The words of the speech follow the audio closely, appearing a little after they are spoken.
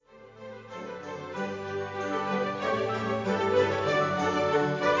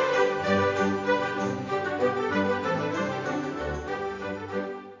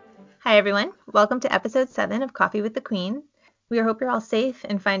Hi, everyone. Welcome to episode 7 of Coffee with the Queen. We hope you're all safe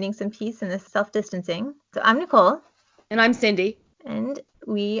and finding some peace in this self-distancing. So I'm Nicole. And I'm Cindy. And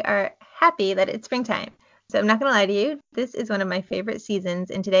we are happy that it's springtime. So I'm not going to lie to you. This is one of my favorite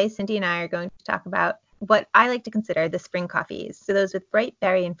seasons. And today, Cindy and I are going to talk about what I like to consider the spring coffees. So those with bright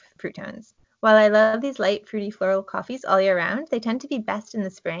berry and fruit tones. While I love these light, fruity, floral coffees all year round, they tend to be best in the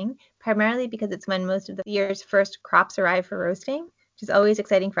spring, primarily because it's when most of the year's first crops arrive for roasting, which is always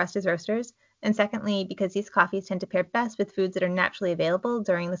exciting for us as roasters, and secondly, because these coffees tend to pair best with foods that are naturally available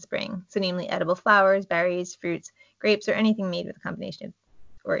during the spring, so namely edible flowers, berries, fruits, grapes, or anything made with a combination of,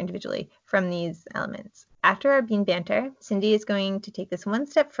 or individually from these elements. After our bean banter, Cindy is going to take this one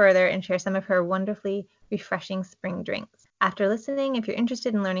step further and share some of her wonderfully refreshing spring drinks. After listening, if you're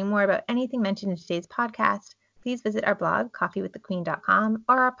interested in learning more about anything mentioned in today's podcast, please visit our blog, coffeewiththequeen.com,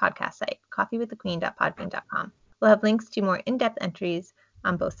 or our podcast site, coffeewiththequeen.podbean.com. We'll have links to more in-depth entries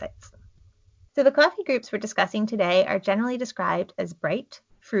on both sites. So the coffee groups we're discussing today are generally described as bright,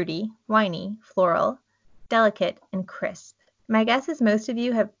 fruity, winey, floral, delicate, and crisp. My guess is most of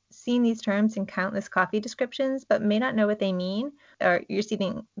you have seen these terms in countless coffee descriptions, but may not know what they mean, or you're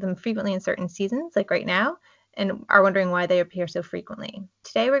seeing them frequently in certain seasons, like right now, and are wondering why they appear so frequently.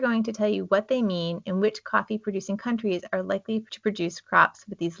 Today we're going to tell you what they mean and which coffee-producing countries are likely to produce crops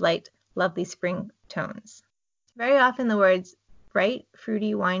with these light, lovely spring tones. Very often the words bright,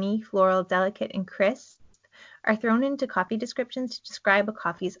 fruity, winey, floral, delicate, and crisp are thrown into coffee descriptions to describe a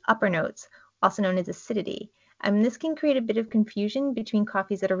coffee's upper notes, also known as acidity. This can create a bit of confusion between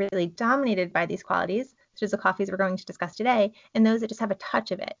coffees that are really dominated by these qualities, such as the coffees we're going to discuss today, and those that just have a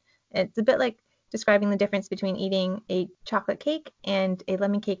touch of it. It's a bit like describing the difference between eating a chocolate cake and a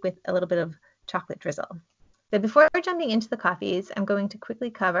lemon cake with a little bit of chocolate drizzle. So before jumping into the coffees, I'm going to quickly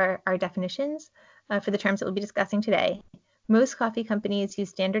cover our definitions for the terms that we'll be discussing today. Most coffee companies use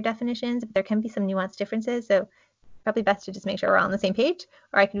standard definitions, but there can be some nuanced differences, so probably best to just make sure we're all on the same page,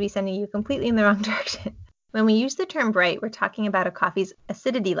 or I could be sending you completely in the wrong direction. When we use the term bright, we're talking about a coffee's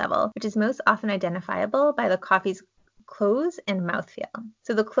acidity level, which is most often identifiable by the coffee's close and mouthfeel.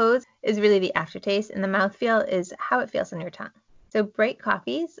 So the close is really the aftertaste, and the mouthfeel is how it feels on your tongue. So bright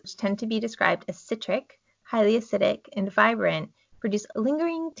coffees, which tend to be described as citric, highly acidic, and vibrant, produce a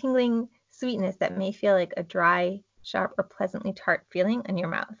lingering, tingling sweetness that may feel like a dry, sharp, or pleasantly tart feeling in your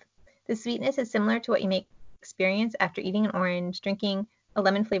mouth. The sweetness is similar to what you may experience after eating an orange, drinking a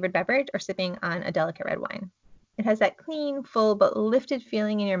lemon-flavored beverage, or sipping on a delicate red wine. It has that clean, full, but lifted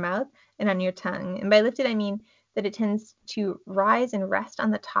feeling in your mouth and on your tongue. And by lifted, I mean that it tends to rise and rest on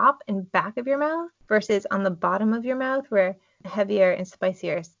the top and back of your mouth versus on the bottom of your mouth where heavier and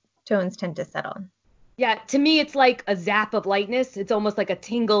spicier tones tend to settle. Yeah, to me, it's like a zap of lightness. It's almost like a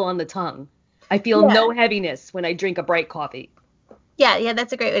tingle on the tongue. I feel no heaviness when I drink a bright coffee. Yeah,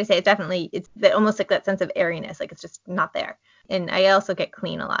 that's a great way to say it. Definitely, it's almost like that sense of airiness, like it's just not there. And I also get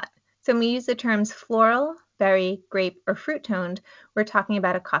clean a lot. So when we use the terms floral, berry, grape, or fruit toned, we're talking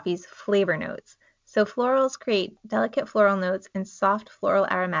about a coffee's flavor notes. So florals create delicate floral notes and soft floral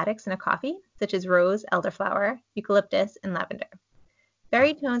aromatics in a coffee, such as rose, elderflower, eucalyptus, and lavender.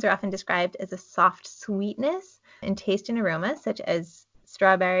 Berry tones are often described as a soft sweetness in taste and aroma, such as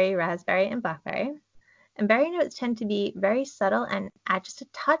strawberry, raspberry, and blackberry. And berry notes tend to be very subtle and add just a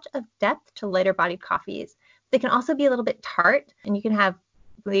touch of depth to lighter bodied coffees. They can also be a little bit tart, and you can have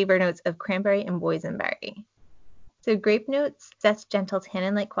flavor notes of cranberry and boysenberry. So grape notes possess gentle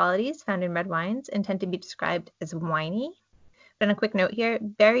tannin-like qualities found in red wines and tend to be described as winey. But on a quick note here,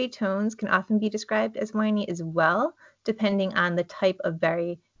 berry tones can often be described as winey as well, depending on the type of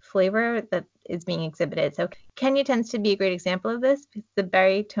berry flavor that is being exhibited. So Kenya tends to be a great example of this. It's the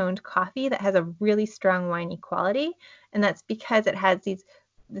berry toned coffee that has a really strong winey quality, and that's because it has this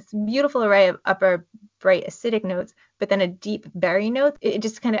beautiful array of upper bright acidic notes, but then a deep berry note. It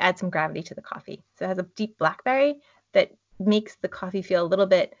just kind of adds some gravity to the coffee. So it has a deep blackberry that makes the coffee feel a little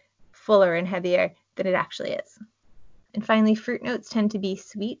bit fuller and heavier than it actually is. And finally, fruit notes tend to be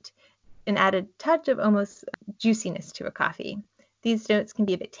sweet and add a touch of almost juiciness to a coffee. These notes can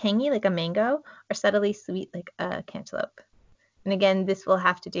be a bit tangy like a mango or subtly sweet like a cantaloupe. And again, this will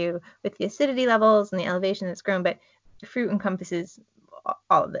have to do with the acidity levels and the elevation that's grown, but fruit encompasses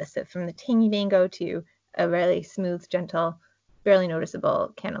all of this. So from the tangy mango to a really smooth, gentle, barely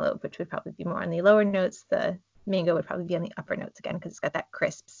noticeable cantaloupe, which would probably be more on the lower notes. The mango would probably be on the upper notes again because it's got that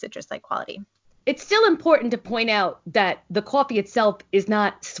crisp citrus-like quality. It's still important to point out that the coffee itself is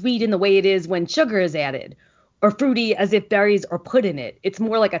not sweet in the way it is when sugar is added, or fruity as if berries are put in it. It's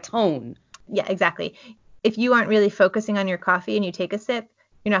more like a tone. Yeah, exactly. If you aren't really focusing on your coffee and you take a sip,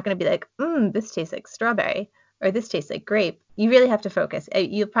 you're not going to be like, this tastes like strawberry. or this tastes like grape. You really have to focus.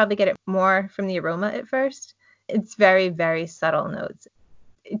 You'll probably get it more from the aroma at first. It's very, very subtle notes.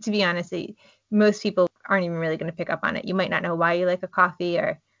 To be honest, most people aren't even really going to pick up on it. You might not know why you like a coffee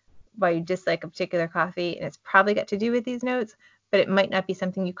or why you dislike a particular coffee, and it's probably got to do with these notes, but it might not be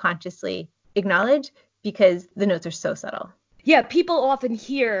something you consciously acknowledge because the notes are so subtle. Yeah, people often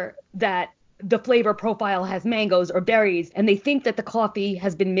hear that the flavor profile has mangoes or berries, and they think that the coffee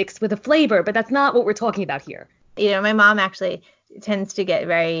has been mixed with a flavor, but that's not what we're talking about here. My mom actually tends to get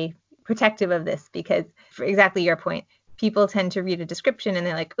very protective of this because, for exactly your point, people tend to read a description and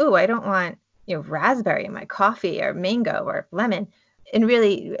they're like, "Oh, I don't want, raspberry in my coffee or mango or lemon." And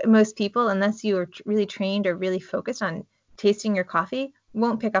really, most people, unless you are really trained or really focused on tasting your coffee,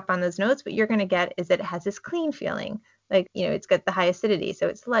 won't pick up on those notes. What you're going to get is that it has this clean feeling. Like, it's got the high acidity, so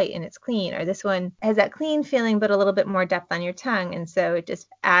it's light and it's clean. Or this one has that clean feeling, but a little bit more depth on your tongue. And so it just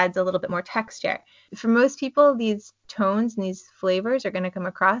adds a little bit more texture. For most people, these tones and these flavors are going to come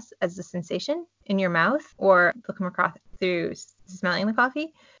across as a sensation in your mouth, or they'll come across through smelling the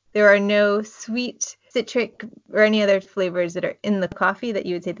coffee. There are no sweet, citric, or any other flavors that are in the coffee that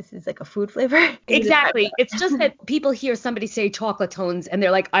you would say this is like a food flavor. Exactly. It's just that people hear somebody say chocolate tones and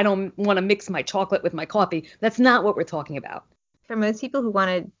they're like, I don't want to mix my chocolate with my coffee. That's not what we're talking about. For most people who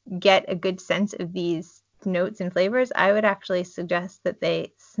want to get a good sense of these notes and flavors, I would actually suggest that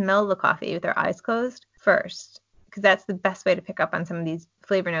they smell the coffee with their eyes closed first, because that's the best way to pick up on some of these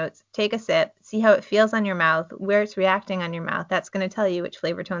flavor notes. Take a sip, see how it feels on your mouth, where it's reacting on your mouth. That's going to tell you which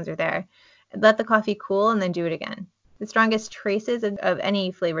flavor tones are there. Let the coffee cool and then do it again. The strongest traces of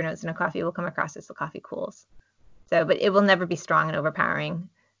any flavor notes in a coffee will come across as the coffee cools. But it will never be strong and overpowering,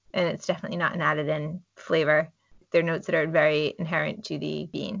 and it's definitely not an added in flavor. They're notes that are very inherent to the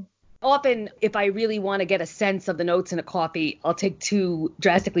bean. Often, if I really want to get a sense of the notes in a coffee, I'll take two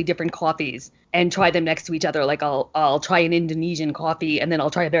drastically different coffees and try them next to each other. Like I'll try an Indonesian coffee and then I'll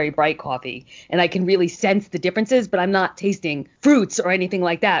try a very bright coffee. And I can really sense the differences, but I'm not tasting fruits or anything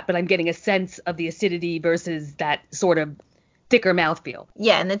like that. But I'm getting a sense of the acidity versus that sort of thicker mouthfeel.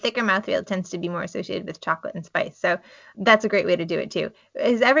 Yeah, and the thicker mouthfeel tends to be more associated with chocolate and spice. So that's a great way to do it too.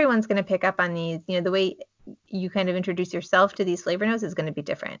 Because everyone's going to pick up on these, the way you kind of introduce yourself to these flavor notes is going to be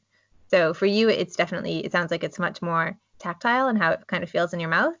different. So for you, it sounds like it's much more tactile and how it kind of feels in your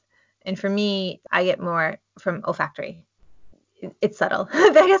mouth. And for me, I get more from olfactory. It's subtle.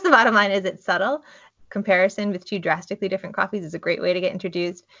 I guess the bottom line is it's subtle. Comparison with two drastically different coffees is a great way to get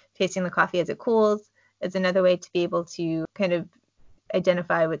introduced. Tasting the coffee as it cools is another way to be able to kind of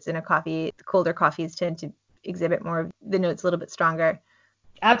identify what's in a coffee. The colder coffees tend to exhibit more of the notes a little bit stronger.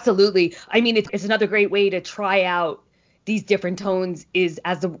 Absolutely. I mean, it's another great way to try out these different tones is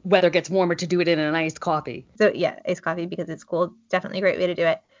as the weather gets warmer to do it in an iced coffee. So yeah, iced coffee because it's cold, definitely a great way to do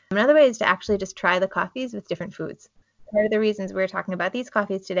it. Another way is to actually just try the coffees with different foods. Part of the reasons we're talking about these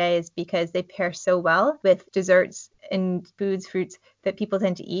coffees today is because they pair so well with desserts and fruits that people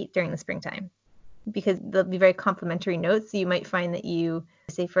tend to eat during the springtime, because they'll be very complementary notes. So you might find that you,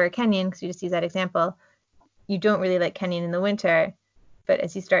 say for a Kenyan, because you just use that example, you don't really like Kenyan in the winter, but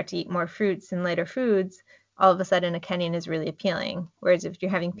as you start to eat more fruits and lighter foods, all of a sudden a Kenyan is really appealing. Whereas if you're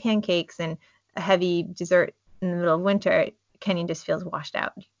having pancakes and a heavy dessert in the middle of winter, Kenyan just feels washed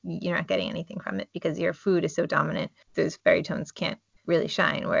out. You're not getting anything from it because your food is so dominant. Those berry tones can't really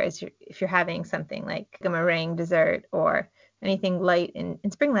shine. Whereas if you're having something like a meringue dessert or anything light and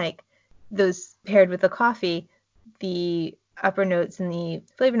spring-like, those paired with the coffee, the upper notes and the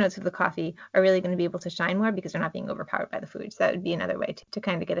flavor notes of the coffee are really going to be able to shine more because they're not being overpowered by the food. So that would be another way to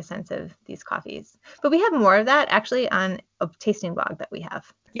kind of get a sense of these coffees. But we have more of that actually on a tasting blog that we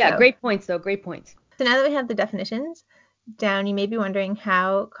have. Yeah, great points though. Great points. So now that we have the definitions down, you may be wondering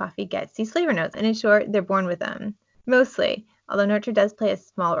how coffee gets these flavor notes. And in short, they're born with them, mostly, although nurture does play a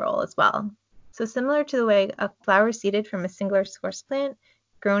small role as well. So similar to the way a flower seeded from a singular source plant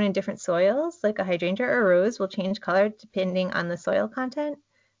grown in different soils, like a hydrangea or a rose, will change color depending on the soil content,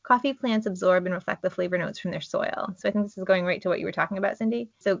 coffee plants absorb and reflect the flavor notes from their soil. So I think this is going right to what you were talking about, Cindy.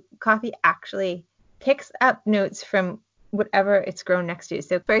 So coffee actually picks up notes from whatever it's grown next to.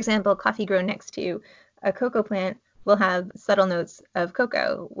 So for example, coffee grown next to a cocoa plant will have subtle notes of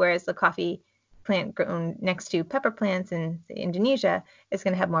cocoa, whereas the coffee plant grown next to pepper plants in, say, Indonesia is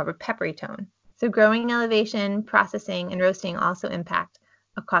going to have more of a peppery tone. So growing elevation, processing, and roasting also impact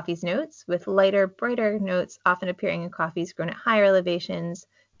a coffee's notes, with lighter, brighter notes often appearing in coffees grown at higher elevations,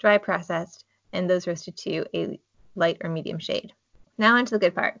 dry processed, and those roasted to a light or medium shade. Now onto the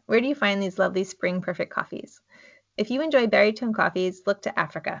good part. Where do you find these lovely spring perfect coffees? If you enjoy berry tone coffees, look to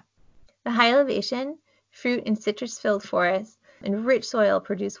Africa. The high elevation, fruit and citrus filled forests and rich soil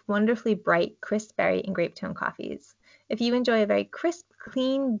produce wonderfully bright, crisp berry and grape tone coffees. If you enjoy a very crisp,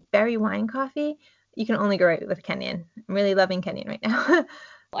 clean berry wine coffee, you can only go right with Kenyan. I'm really loving Kenyan right now.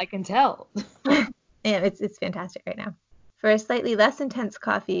 I can tell. Yeah, it's fantastic right now. For a slightly less intense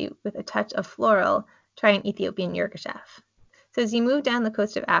coffee with a touch of floral, try an Ethiopian Yirgacheffe. So as you move down the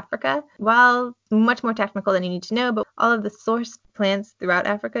coast of Africa, while much more technical than you need to know, but all of the source plants throughout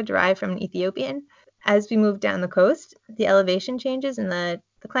Africa derive from an Ethiopian. As we move down the coast, the elevation changes and the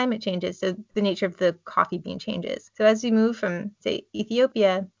climate changes, so the nature of the coffee bean changes. So as we move from, say,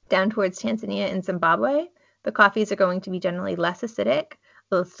 Ethiopia down towards Tanzania and Zimbabwe, the coffees are going to be generally less acidic.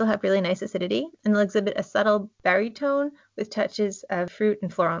 They'll still have really nice acidity, and they'll exhibit a subtle berry tone with touches of fruit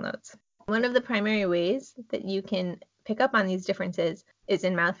and floral notes. One of the primary ways that you can pick up on these differences is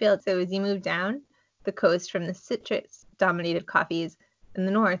in mouthfeel. So as you move down the coast from the citrus-dominated coffees in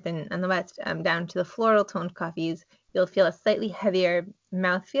the north and the west down to the floral-toned coffees, you'll feel a slightly heavier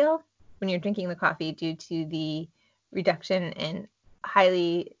mouthfeel when you're drinking the coffee due to the reduction in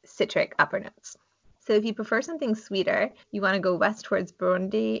highly citric upper notes. So if you prefer something sweeter, you want to go west towards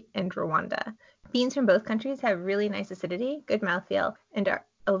Burundi and Rwanda. Beans from both countries have really nice acidity, good mouthfeel, and are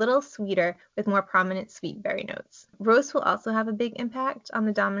a little sweeter with more prominent sweet berry notes. Roast will also have a big impact on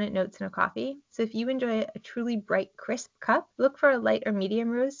the dominant notes in a coffee. So if you enjoy a truly bright, crisp cup, look for a light or medium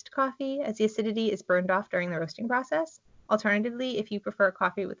roast coffee as the acidity is burned off during the roasting process. Alternatively, if you prefer a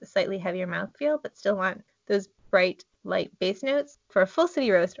coffee with a slightly heavier mouthfeel but still want those bright, light base notes, for a full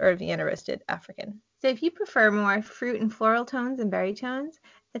city roast or a Vienna roasted African. So if you prefer more fruit and floral tones and berry tones,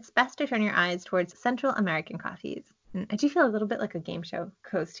 it's best to turn your eyes towards Central American coffees. And I do feel a little bit like a game show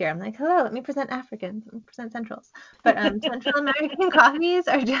host here. I'm like, hello, let me present Africans, let me present Centrals. But Central American coffees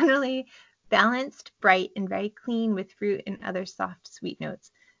are generally balanced, bright, and very clean with fruit and other soft, sweet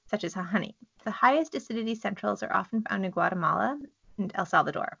notes, such as honey. The highest acidity Centrals are often found in Guatemala and El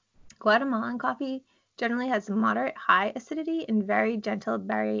Salvador. Guatemalan coffee generally has moderate high acidity and very gentle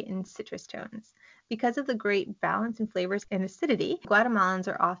berry and citrus tones. Because of the great balance in flavors and acidity, Guatemalans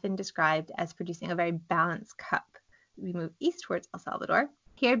are often described as producing a very balanced cup. We move east towards El Salvador.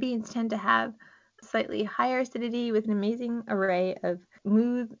 Here, beans tend to have slightly higher acidity with an amazing array of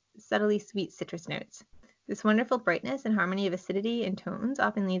smooth, subtly sweet citrus notes. This wonderful brightness and harmony of acidity and tones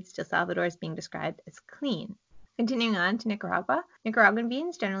often leads to Salvador's being described as clean. Continuing on to Nicaragua, Nicaraguan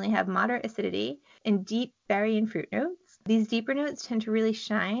beans generally have moderate acidity and deep berry and fruit notes. These deeper notes tend to really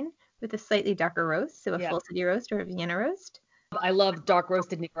shine with a slightly darker roast, so a full city roast or a Vienna roast. I love dark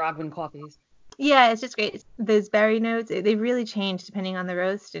roasted Nicaraguan coffees. Yeah, it's just great. Those berry notes, they really change depending on the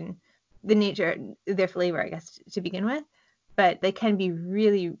roast and the nature, their flavor, I guess, to begin with. But they can be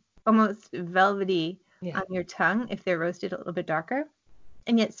really almost velvety on your tongue if they're roasted a little bit darker,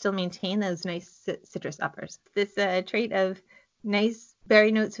 and yet still maintain those nice citrus uppers. This trait of nice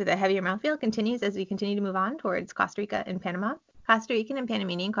berry notes with a heavier mouthfeel continues as we continue to move on towards Costa Rica and Panama. Costa Rican and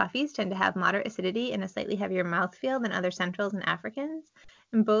Panamanian coffees tend to have moderate acidity and a slightly heavier mouthfeel than other Centrals and Africans,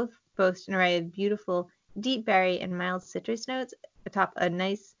 and both boast an array of beautiful deep berry and mild citrus notes atop a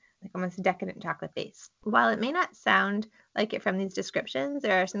nice, like almost decadent chocolate base. While it may not sound like it from these descriptions,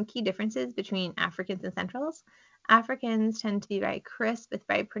 there are some key differences between Africans and Centrals. Africans tend to be very crisp with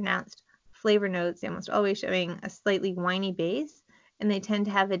very pronounced flavor notes, almost always showing a slightly winey base, and they tend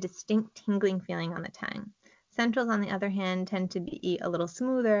to have a distinct tingling feeling on the tongue. Centrals, on the other hand, tend to be a little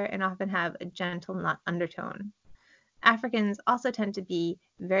smoother and often have a gentle nut undertone. Africans also tend to be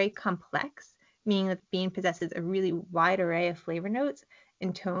very complex, meaning that the bean possesses a really wide array of flavor notes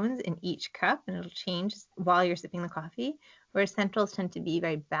and tones in each cup, and it'll change while you're sipping the coffee, whereas Centrals tend to be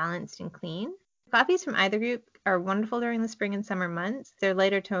very balanced and clean. Coffees from either group are wonderful during the spring and summer months. Their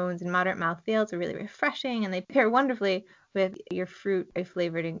lighter tones and moderate mouthfeels are really refreshing, and they pair wonderfully with your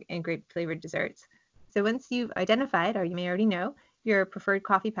fruit-flavored and grape-flavored desserts. So once you've identified, or you may already know, your preferred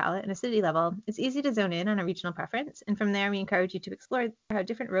coffee palette and acidity level, it's easy to zone in on a regional preference, and from there we encourage you to explore how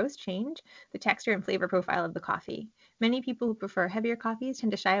different roasts change the texture and flavor profile of the coffee. Many people who prefer heavier coffees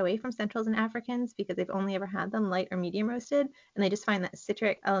tend to shy away from Centrals and Africans because they've only ever had them light or medium roasted, and they just find that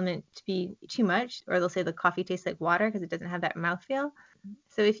citric element to be too much, or they'll say the coffee tastes like water because it doesn't have that mouthfeel.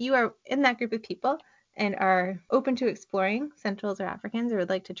 So if you are in that group of people and are open to exploring Centrals or Africans or would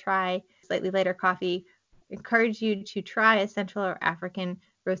like to try slightly lighter coffee, encourage you to try a Central or African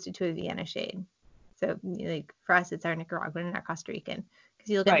roasted to a Vienna shade. So like for us, it's our Nicaraguan and our Costa Rican, because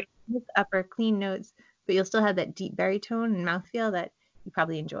you'll get the upper clean notes, but you'll still have that deep berry tone and mouthfeel that you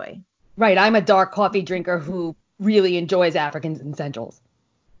probably enjoy. Right. I'm a dark coffee drinker who really enjoys Africans and Centrals.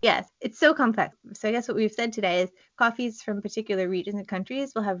 Yes, it's so complex. So I guess what we've said today is coffees from particular regions and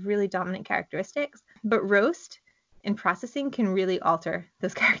countries will have really dominant characteristics, but roast and processing can really alter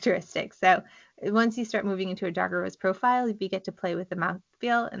those characteristics. So once you start moving into a darker roast profile, you get to play with the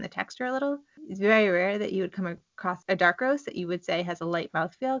mouthfeel and the texture a little. It's very rare that you would come across a dark roast that you would say has a light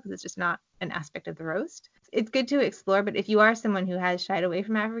mouthfeel because it's just not an aspect of the roast. It's good to explore, but if you are someone who has shied away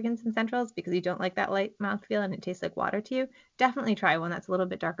from Africans and Centrals because you don't like that light mouthfeel and it tastes like water to you, definitely try one that's a little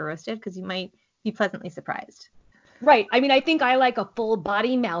bit darker roasted because you might be pleasantly surprised. Right. I mean, I think I like a full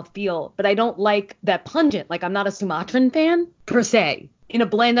body mouthfeel, but I don't like that pungent. Like, I'm not a Sumatran fan per se. In a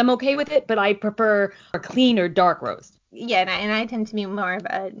blend, I'm okay with it, but I prefer a clean or dark roast. Yeah, and I tend to be more of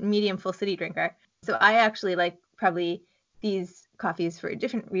a medium full city drinker. So I actually like probably these coffees for a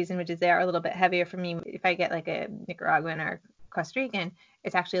different reason, which is they are a little bit heavier for me. If I get like a Nicaraguan or Costa Rican,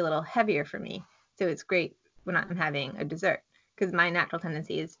 it's actually a little heavier for me. So it's great when I'm having a dessert because my natural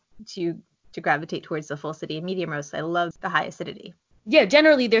tendency is to gravitate towards the full city and medium roast. I love the high acidity. Yeah,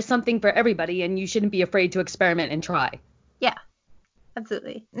 generally there's something for everybody, and you shouldn't be afraid to experiment and try. Yeah,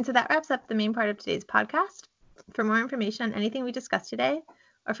 absolutely. And so that wraps up the main part of today's podcast. For more information on anything we discussed today,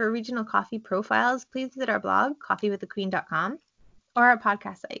 or for regional coffee profiles, please visit our blog, coffeewiththequeen.com, or our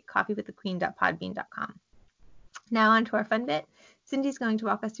podcast site, coffeewiththequeen.podbean.com. Now on to our fun bit. Cindy's going to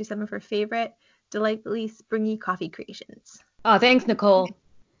walk us through some of her favorite, delightfully springy coffee creations. Oh, thanks, Nicole.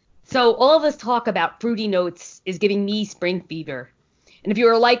 So all this talk about fruity notes is giving me spring fever. And if you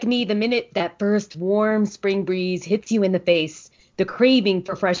are like me, the minute that first warm spring breeze hits you in the face, the craving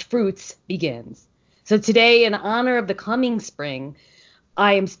for fresh fruits begins. So today, in honor of the coming spring,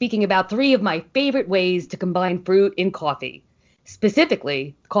 I am speaking about 3 of my favorite ways to combine fruit in coffee.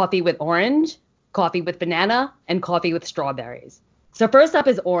 Specifically, coffee with orange, coffee with banana, and coffee with strawberries. So first up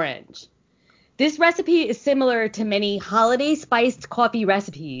is orange. This recipe is similar to many holiday spiced coffee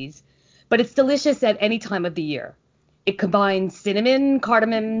recipes, but it's delicious at any time of the year. It combines cinnamon,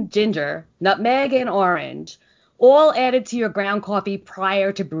 cardamom, ginger, nutmeg, and orange, all added to your ground coffee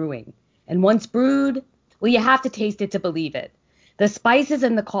prior to brewing. And once brewed, well, you have to taste it to believe it. The spices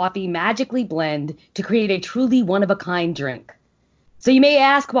and the coffee magically blend to create a truly one-of-a-kind drink. So you may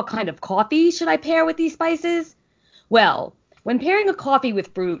ask, what kind of coffee should I pair with these spices? Well, when pairing a coffee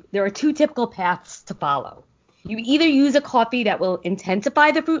with fruit, there are 2 typical paths to follow. You either use a coffee that will intensify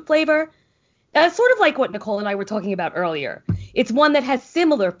the fruit flavor. That's sort of like what Nicole and I were talking about earlier. It's one that has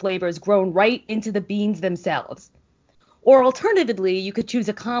similar flavors grown right into the beans themselves. Or alternatively, you could choose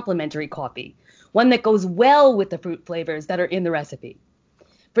a complementary coffee, one that goes well with the fruit flavors that are in the recipe.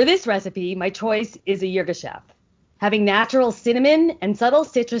 For this recipe, my choice is a Yirgacheffe. Having natural cinnamon and subtle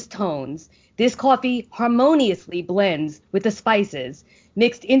citrus tones, this coffee harmoniously blends with the spices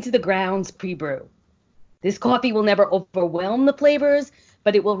mixed into the grounds pre-brew. This coffee will never overwhelm the flavors,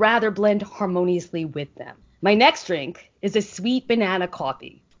 but it will rather blend harmoniously with them. My next drink is a sweet banana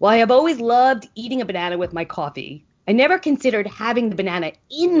coffee. While I have always loved eating a banana with my coffee, I never considered having the banana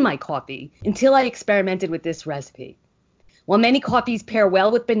in my coffee until I experimented with this recipe. While many coffees pair well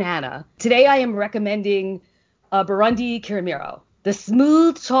with banana, today I am recommending a Burundi Kirimiro. The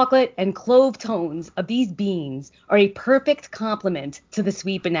smooth chocolate and clove tones of these beans are a perfect complement to the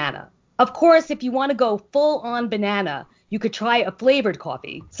sweet banana. Of course, if you want to go full on banana, you could try a flavored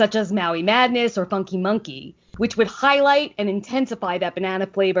coffee, such as Maui Madness or Funky Monkey, which would highlight and intensify that banana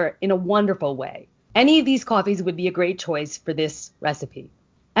flavor in a wonderful way. Any of these coffees would be a great choice for this recipe.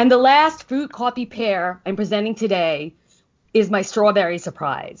 And the last fruit coffee pair I'm presenting today is my strawberry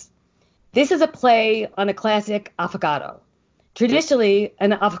surprise. This is a play on a classic affogato. Traditionally,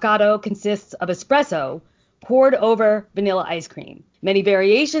 an affogato consists of espresso poured over vanilla ice cream. Many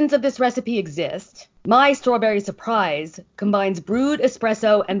variations of this recipe exist. My strawberry surprise combines brewed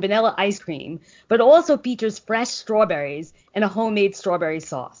espresso and vanilla ice cream, but also features fresh strawberries and a homemade strawberry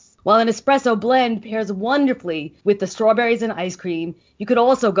sauce. While an espresso blend pairs wonderfully with the strawberries and ice cream, you could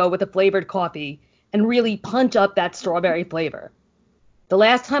also go with a flavored coffee and really punch up that strawberry flavor. The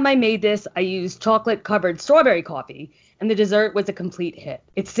last time I made this, I used chocolate-covered strawberry coffee, and the dessert was a complete hit.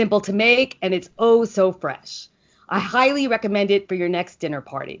 It's simple to make, and it's oh so fresh. I highly recommend it for your next dinner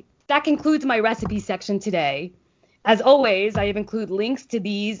party. That concludes my recipe section today. As always, I have included links to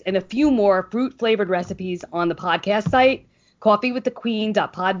these and a few more fruit-flavored recipes on the podcast site,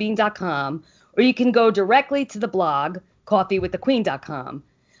 coffeewiththequeen.podbean.com, or you can go directly to the blog, coffeewiththequeen.com.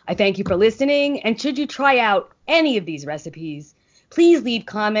 I thank you for listening, and should you try out any of these recipes, please leave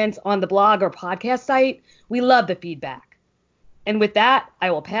comments on the blog or podcast site. We love the feedback. And with that,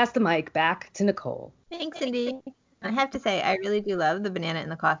 I will pass the mic back to Nicole. Thanks, Cindy. I have to say, I really do love the banana in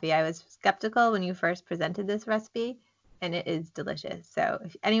the coffee. I was skeptical when you first presented this recipe, and it is delicious. So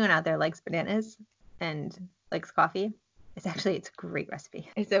if anyone out there likes bananas and likes coffee, it's a great recipe.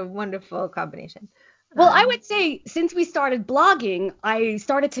 It's a wonderful combination. Well, I would say since we started blogging, I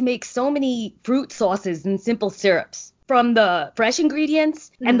started to make so many fruit sauces and simple syrups from the fresh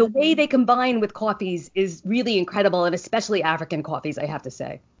ingredients, and the way they combine with coffees is really incredible, and especially African coffees, I have to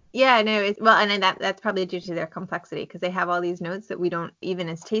say. Yeah, no, well, and then that's probably due to their complexity because they have all these notes that we don't, even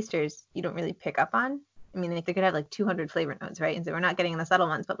as tasters, you don't really pick up on. I mean, like they could have like 200 flavor notes, right? And so we're not getting the subtle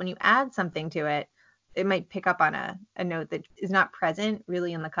ones, but when you add something to it, it might pick up on a note that is not present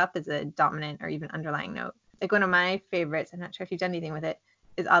really in the cup as a dominant or even underlying note. Like one of my favorites, I'm not sure if you've done anything with it,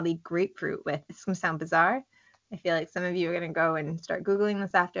 is oddly grapefruit with. It's going to sound bizarre. I feel like some of you are going to go and start Googling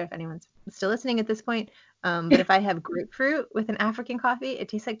this after if anyone's still listening at this point. But if I have grapefruit with an African coffee, it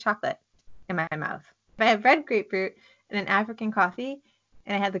tastes like chocolate in my mouth. If I have red grapefruit and an African coffee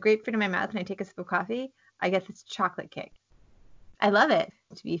and I have the grapefruit in my mouth and I take a sip of coffee, I get this chocolate kick. I love it.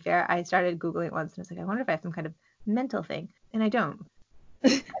 To be fair, I started Googling it once and I was like, I wonder if I have some kind of mental thing. And I don't.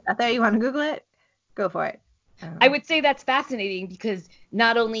 Out there, you want to Google it? Go for it. I would say that's fascinating because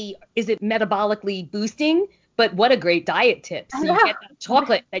not only is it metabolically boosting, but what a great diet tip. So you get that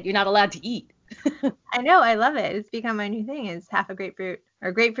chocolate that you're not allowed to eat. I know. I love it. It's become my new thing is half a grapefruit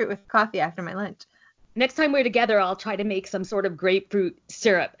or grapefruit with coffee after my lunch. Next time we're together, I'll try to make some sort of grapefruit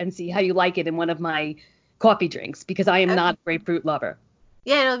syrup and see how you like it in one of my coffee drinks because I am not a grapefruit lover.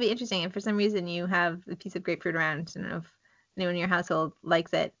 Yeah, it'll be interesting. If for some reason you have a piece of grapefruit around, I don't know if anyone in your household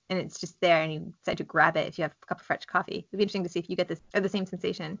likes it and it's just there and you decide to grab it if you have a cup of fresh coffee. It'd be interesting to see if you get this or the same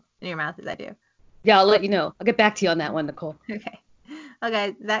sensation in your mouth as I do. Yeah, I'll let you know. I'll get back to you on that one, Nicole. Okay. Well,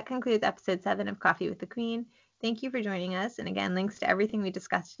 guys, that concludes episode 7 of Coffee with the Queen. Thank you for joining us. And again, links to everything we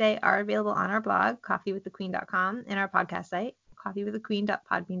discussed today are available on our blog, coffeewiththequeen.com, and our podcast site,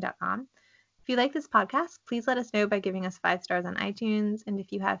 coffeewiththequeen.podbean.com. If you like this podcast, please let us know by giving us 5 stars on iTunes. And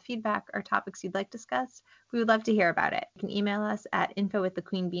if you have feedback or topics you'd like discussed, we would love to hear about it. You can email us at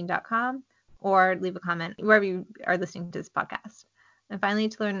info@thequeenbean.com or leave a comment wherever you are listening to this podcast. And finally,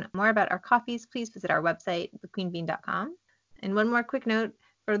 to learn more about our coffees, please visit our website, thequeenbean.com. And one more quick note,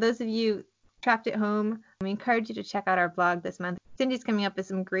 for those of you trapped at home, we encourage you to check out our blog this month. Cindy's coming up with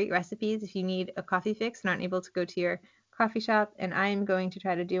some great recipes if you need a coffee fix and aren't able to go to your coffee shop. And I'm going to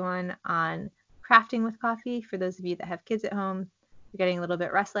try to do one on crafting with coffee for those of you that have kids at home. You're getting a little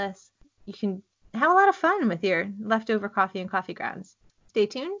bit restless. You can have a lot of fun with your leftover coffee and coffee grounds. Stay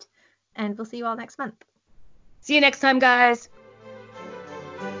tuned, and we'll see you all next month. See you next time, guys.